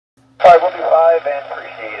5, we'll do 5 and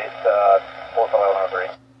appreciate it.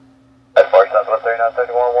 4-5-1-3. That's far southwest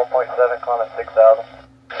 3971, 1.7, climb at 6,000.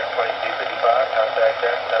 2255, contact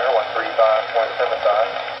Air Center,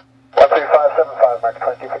 135.75. 13575, mark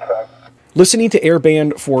 2255. Listening to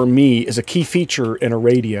airband for me is a key feature in a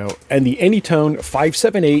radio, and the AnyTone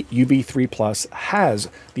 578 UV3 Plus has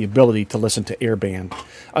the ability to listen to airband.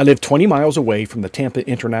 I live 20 miles away from the Tampa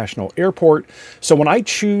International Airport, so when I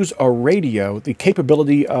choose a radio, the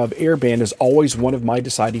capability of airband is always one of my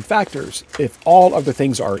deciding factors. If all other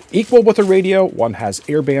things are equal with a radio, one has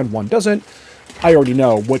airband, one doesn't, I already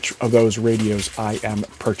know which of those radios I am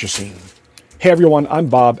purchasing. Hey everyone, I'm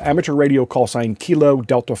Bob, amateur radio call sign Kilo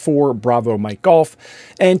Delta 4 Bravo Mike Golf,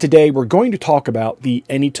 and today we're going to talk about the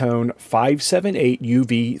AnyTone 578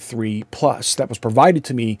 UV3 Plus that was provided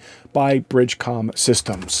to me by BridgeCom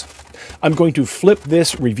Systems. I'm going to flip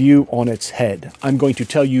this review on its head. I'm going to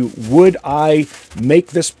tell you, would I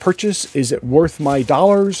make this purchase? Is it worth my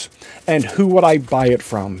dollars? And who would I buy it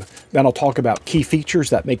from? Then I'll talk about key features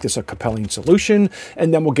that make this a compelling solution,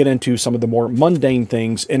 and then we'll get into some of the more mundane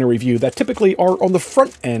things in a review that typically are on the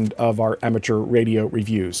front end of our amateur radio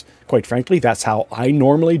reviews. Quite frankly, that's how I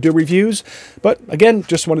normally do reviews, but again,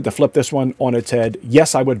 just wanted to flip this one on its head.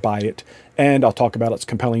 Yes, I would buy it, and I'll talk about its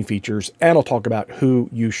compelling features, and I'll talk about who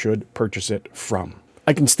you should purchase it from.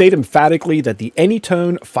 I can state emphatically that the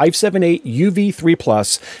AnyTone 578 UV3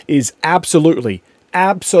 Plus is absolutely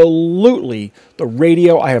the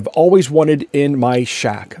radio I have always wanted in my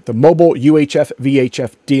shack. The mobile UHF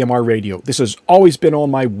VHF DMR radio. This has always been on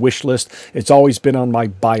my wish list. It's always been on my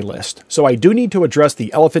buy list. So I do need to address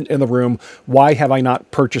the elephant in the room. Why have I not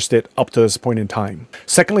purchased it up to this point in time?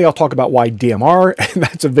 Secondly, I'll talk about why DMR, and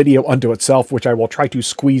that's a video unto itself, which I will try to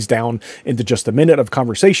squeeze down into just a minute of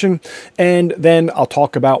conversation. And then I'll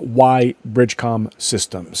talk about why BridgeCom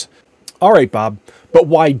Systems. All right, Bob, but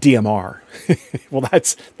why DMR? Well,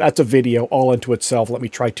 that's a video all unto itself. Let me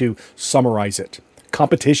try to summarize it.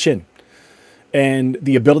 Competition and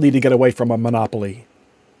the ability to get away from a monopoly.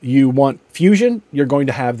 You want Fusion, you're going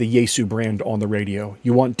to have the Yaesu brand on the radio.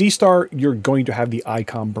 You want D-Star, you're going to have the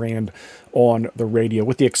ICOM brand on the radio,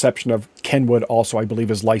 with the exception of Kenwood also, I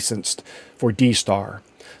believe, is licensed for D-Star.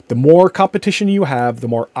 The more competition you have, the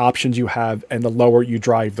more options you have, and the lower you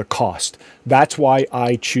drive the cost. That's why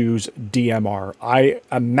I choose DMR. I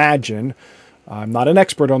imagine, I'm not an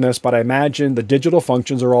expert on this, but I imagine the digital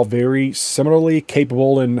functions are all very similarly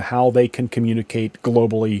capable in how they can communicate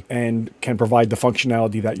globally and can provide the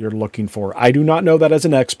functionality that you're looking for. I do not know that as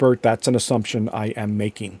an expert. That's an assumption I am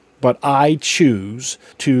making. But I choose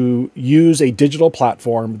to use a digital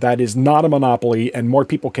platform that is not a monopoly and more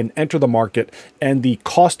people can enter the market, and the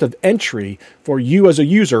cost of entry for you as a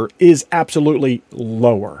user is absolutely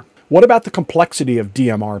lower. What about the complexity of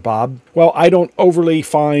DMR, Bob? Well, I don't overly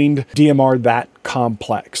find DMR that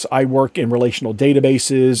complex. I work in relational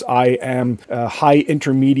databases. I am a high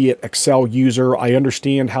intermediate Excel user. I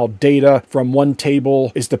understand how data from one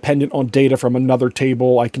table is dependent on data from another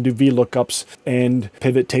table. I can do VLOOKUPs and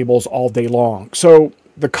pivot tables all day long. So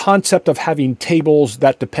the concept of having tables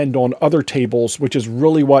that depend on other tables, which is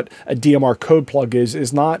really what a DMR code plug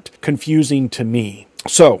is not confusing to me.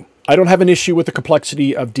 So I don't have an issue with the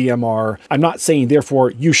complexity of DMR. I'm not saying,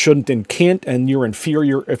 therefore, you shouldn't and can't, and you're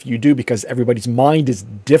inferior if you do, because everybody's mind is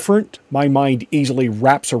different. My mind easily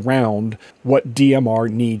wraps around what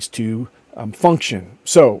DMR needs to function.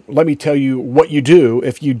 So let me tell you what you do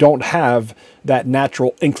if you don't have that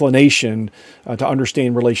natural inclination to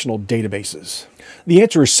understand relational databases. The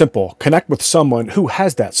answer is simple. Connect with someone who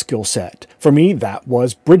has that skill set. For me, that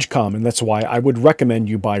was BridgeCom, and that's why I would recommend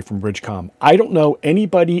you buy from BridgeCom. I don't know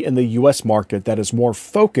anybody in the US market that is more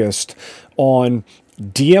focused on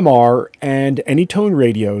DMR and AnyTone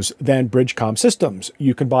radios than BridgeCom Systems.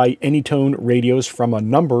 You can buy AnyTone radios from a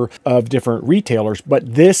number of different retailers,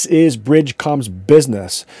 but this is BridgeCom's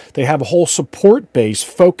business. They have a whole support base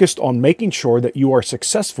focused on making sure that you are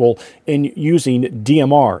successful in using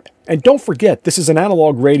DMR. And don't forget, this is an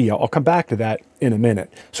analog radio. I'll come back to that in a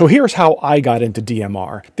minute. So here's how I got into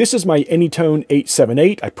DMR. This is my AnyTone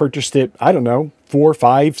 878. I purchased it, I don't know, 4,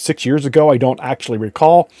 5, 6 years ago. I don't actually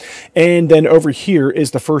recall. And then over here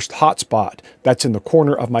is the first hotspot that's in the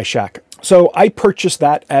corner of my shack. So I purchased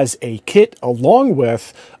that as a kit along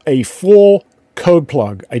with a full code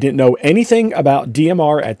plug. I didn't know anything about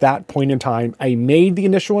DMR at that point in time. I made the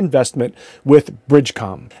initial investment with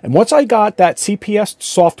BridgeCom. And once I got that CPS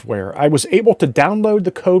software, I was able to download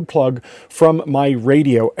the code plug from my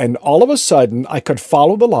radio, and all of a sudden I could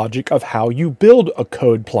follow the logic of how you build a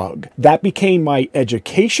code plug. That became my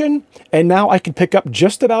education, and now I can pick up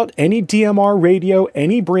just about any DMR radio,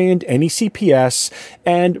 any brand, any CPS,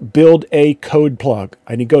 and build a code plug.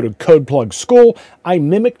 I didn't go to code plug school. I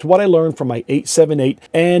mimicked what I learned from my 878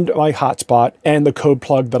 and my hotspot and the code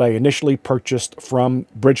plug that I initially purchased from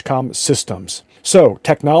BridgeCom Systems. So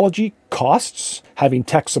technology costs, having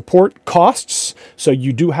tech support costs. So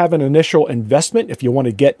you do have an initial investment if you want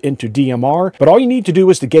to get into DMR, but all you need to do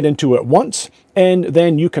is to get into it once, and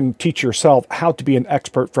then you can teach yourself how to be an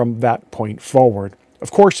expert from that point forward. Of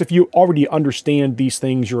course, if you already understand these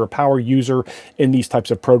things, you're a power user in these types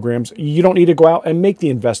of programs, you don't need to go out and make the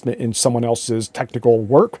investment in someone else's technical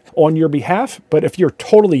work on your behalf. But if you're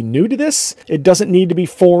totally new to this, it doesn't need to be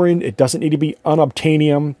foreign. It doesn't need to be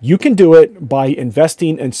unobtainium. You can do it by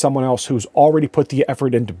investing in someone else who's already put the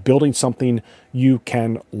effort into building something you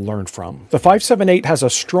can learn from. The 578 has a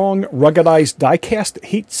strong, ruggedized die-cast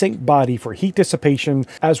heat-sink body for heat dissipation,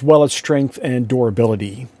 as well as strength and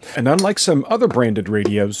durability. And unlike some other branded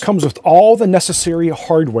radios, comes with all the necessary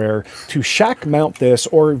hardware to shack mount this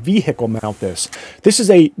or vehicle mount this. This is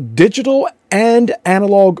a digital and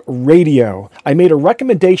analog radio. I made a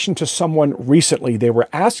recommendation to someone recently. They were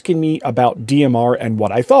asking me about DMR and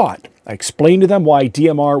what I thought. I explained to them why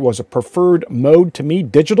DMR was a preferred mode to me,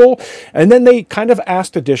 digital, and then they kind of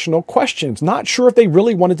asked additional questions, not sure if they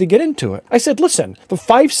really wanted to get into it. I said, listen, the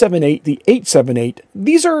 578, the 878,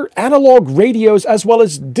 these are analog radios as well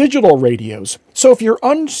as digital radios. So if you're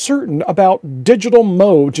uncertain about digital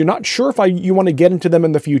modes, you're not sure if you want to get into them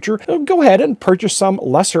in the future, go ahead and purchase some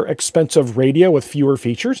lesser expensive radio with fewer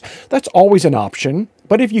features. That's always an option.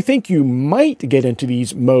 But if you think you might get into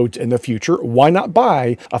these modes in the future, why not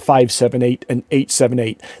buy a 578 and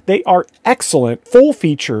 878? They are excellent,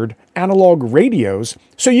 full-featured analog radios,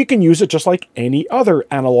 so you can use it just like any other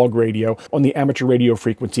analog radio on the amateur radio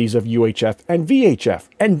frequencies of UHF and VHF.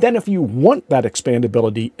 And then if you want that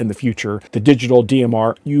expandability in the future, the digital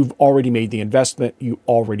DMR, you've already made the investment, you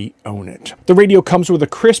already own it. The radio comes with a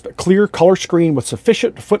crisp, clear color screen with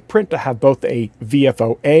sufficient footprint to have both a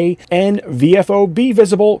VFO-A and VFO-B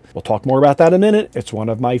visible. We'll talk more about that in a minute. It's one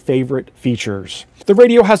of my favorite features. The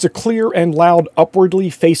radio has a clear and loud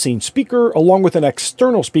upwardly facing speaker along with an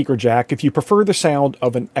external speaker jack if you prefer the sound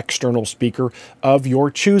of an external speaker of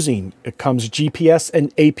your choosing. It comes GPS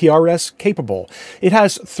and APRS capable. It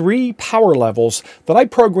has 3 power levels that I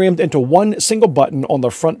programmed into one single button on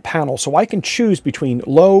the front panel, so I can choose between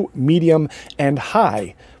low, medium, and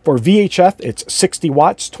high. For VHF, it's 60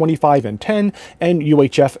 watts, 25 and 10, and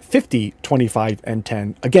UHF 50, 25 and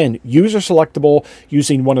 10. Again, user selectable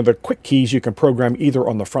using one of the quick keys you can program either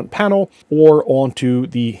on the front panel or onto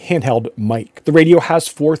the handheld mic. The radio has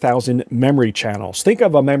 4,000 memory channels. Think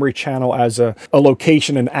of a memory channel as a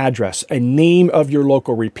location and address, a name of your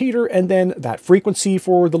local repeater, and then that frequency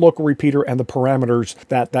for the local repeater and the parameters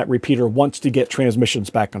that that repeater wants to get transmissions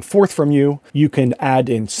back and forth from you. You can add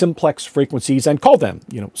in simplex frequencies and call them,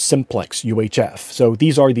 simplex UHF. So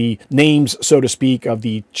these are the names, so to speak, of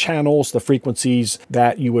the channels, the frequencies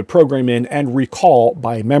that you would program in and recall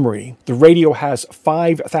by memory. The radio has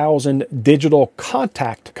 5,000 digital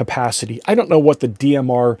contact capacity. I don't know what the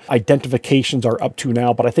DMR identifications are up to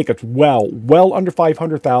now, but I think it's well under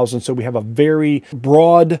 500,000. So we have a very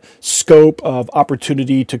broad scope of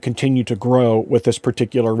opportunity to continue to grow with this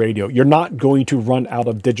particular radio. You're not going to run out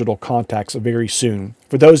of digital contacts very soon.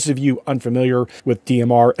 For those of you unfamiliar with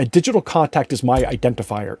DMR, a digital contact is my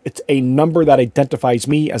identifier. It's a number that identifies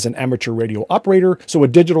me as an amateur radio operator. So a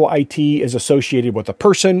digital IT is associated with a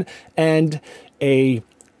person and a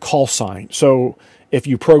call sign. So if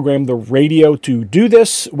you program the radio to do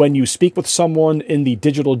this, when you speak with someone in the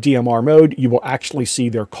digital DMR mode, you will actually see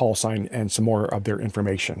their call sign and some more of their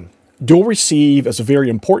information. Dual receive is a very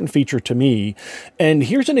important feature to me, and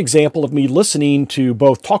here's an example of me listening to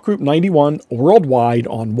both Talkgroup 91 worldwide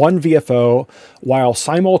on one VFO while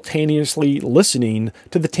simultaneously listening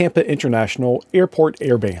to the Tampa International Airport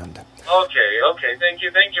Airband. Okay, thank you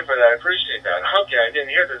for that. I appreciate that. Okay, I didn't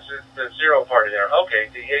hear the zero part in there. Okay,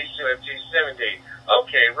 the H2FT 70.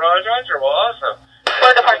 Okay, Roger, well, awesome.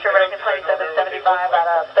 For departure, American 2775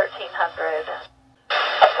 at 1300.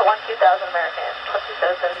 Up to 1,000 American,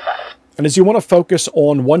 2775. And as you want to focus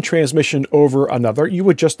on one transmission over another, you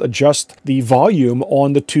would just adjust the volume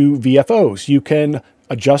on the 2 VFOs. You can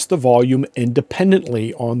adjust the volume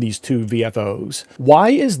independently on these 2 VFOs. Why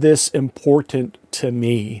is this important to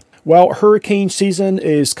me? Well, hurricane season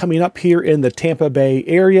is coming up here in the Tampa Bay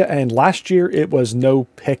area, and last year it was no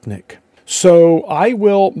picnic. So I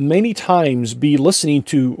will many times be listening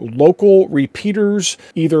to local repeaters,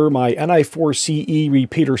 either my NI4CE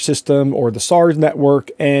repeater system or the SARS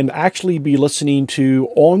network, and actually be listening to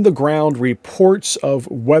on-the-ground reports of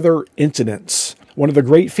weather incidents. One of the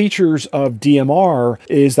great features of DMR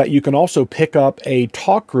is that you can also pick up a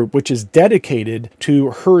talk group which is dedicated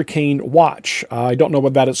to Hurricane Watch. I don't know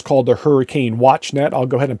what that is called, the Hurricane Watch Net. I'll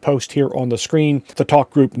go ahead and post here on the screen the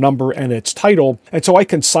talk group number and its title. And so I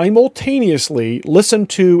can simultaneously listen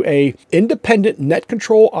to a independent net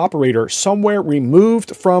control operator somewhere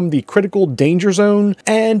removed from the critical danger zone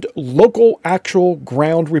and local actual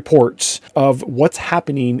ground reports of what's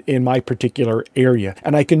happening in my particular area.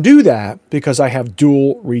 And I can do that because I have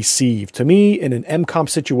dual receive. To me, in an MCOM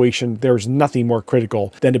situation, there's nothing more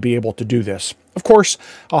critical than to be able to do this. Of course,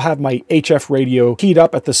 I'll have my HF radio keyed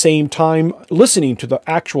up at the same time, listening to the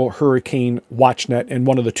actual Hurricane WatchNet and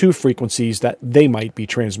one of the two frequencies that they might be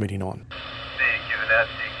transmitting on. DQ the net,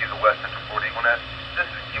 DQ the West Central 40 Eagle net. This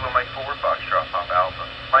is Kilo Mike 4, Foxtrot Pop Alpha.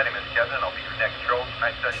 My name is Kevin, and I'll be your net control.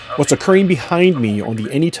 Night session. What's occurring behind me on the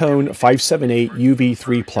AnyTone 578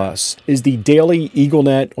 UV3 Plus is the daily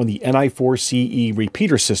EagleNet on the NI4CE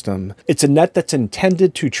repeater system. It's a net that's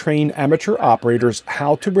intended to train amateur operators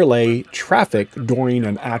how to relay traffic during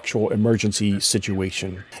an actual emergency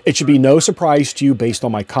situation. It should be no surprise to you, based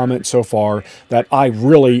on my comments so far, that I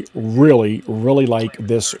really like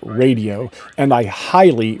this radio, and I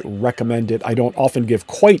highly recommend it. I don't often give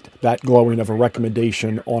quite that glowing of a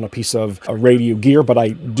recommendation on a piece of radio gear, but I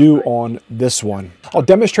do on this one. I'll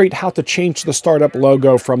demonstrate how to change the startup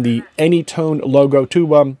logo from the AnyTone logo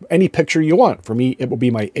to any picture you want. For me, it will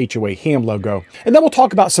be my HOAHam logo. And then we'll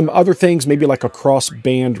talk about some other things, maybe like a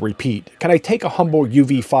crossband repeat. Can I take a humble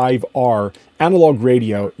UV5R analog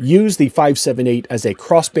radio, use the 578 as a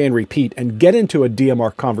crossband repeat, and get into a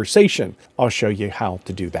DMR conversation? I'll show you how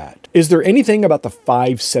to do that. Is there anything about the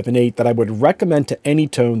 578 that I would recommend to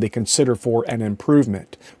AnyTone they consider for an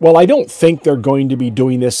improvement? Well, I don't think they're going to be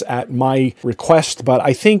doing this at my request, but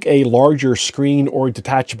I think a larger screen or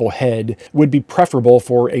detachable head would be preferable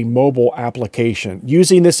for a mobile application.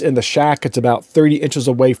 Using this in the shack, it's about 30 inches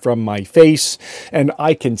away from my face, and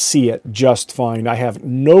I can see it just fine. I have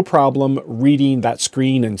no problem reading that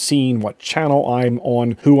screen and seeing what channel I'm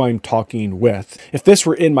on, who I'm talking with. If this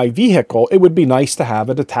were in my vehicle, it would be nice to have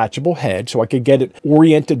a detachable head so I could get it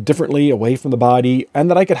oriented differently away from the body, and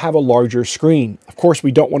that I could have a larger screen. Of course,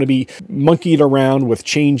 we don't want to be monkeyed around with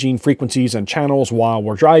changing frequencies and channels while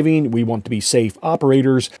we're driving. We want to be safe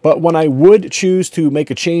operators, but when I would choose to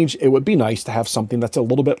make a change, it would be nice to have something that's a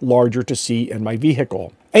little bit larger to see in my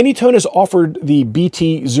vehicle. AnyTone has offered the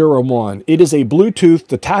BT01. It is a Bluetooth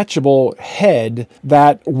detachable head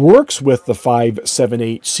that works with the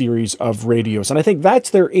 578 series of radios. And I think that's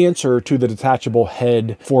their answer to the detachable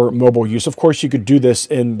head for mobile use. Of course, you could do this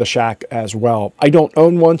in the shack as well. I don't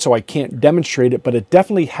own one, so I can't demonstrate it, but it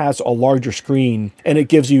definitely has a larger screen, and it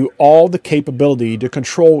gives you all the capability to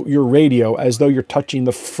control your radio as though you're touching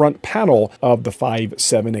the front panel of the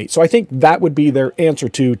 578. So I think that would be their answer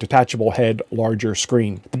to detachable head, larger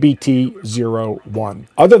screen. The BT01.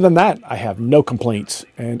 Other than that, I have no complaints,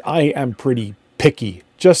 and I am pretty picky.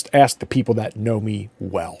 Just ask the people that know me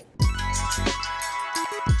well.